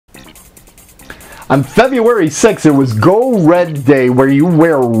On February 6th, it was Go Red Day, where you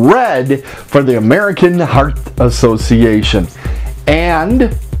wear red for the American Heart Association.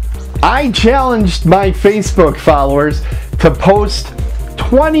 And I challenged my Facebook followers to post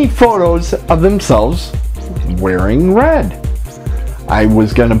 20 photos of themselves wearing red. I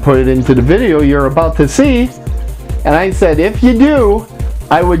was going to put it into the video you're about to see, and I said if you do,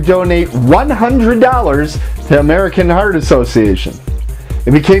 I would donate $100 to American Heart Association.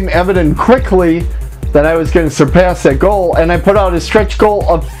 It became evident quickly that I was going to surpass that goal, and I put out a stretch goal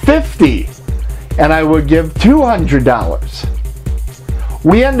of 50, and I would give $200.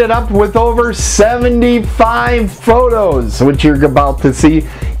 We ended up with over 75 photos, which you're about to see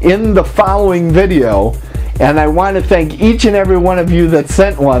in the following video. And I want to thank each and every one of you that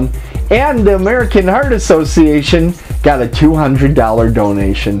sent one. And the American Heart Association got a $200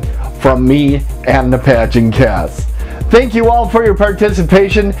 donation from me and the PageantCast. Thank you all for your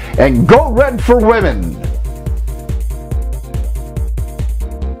participation, and go red for women!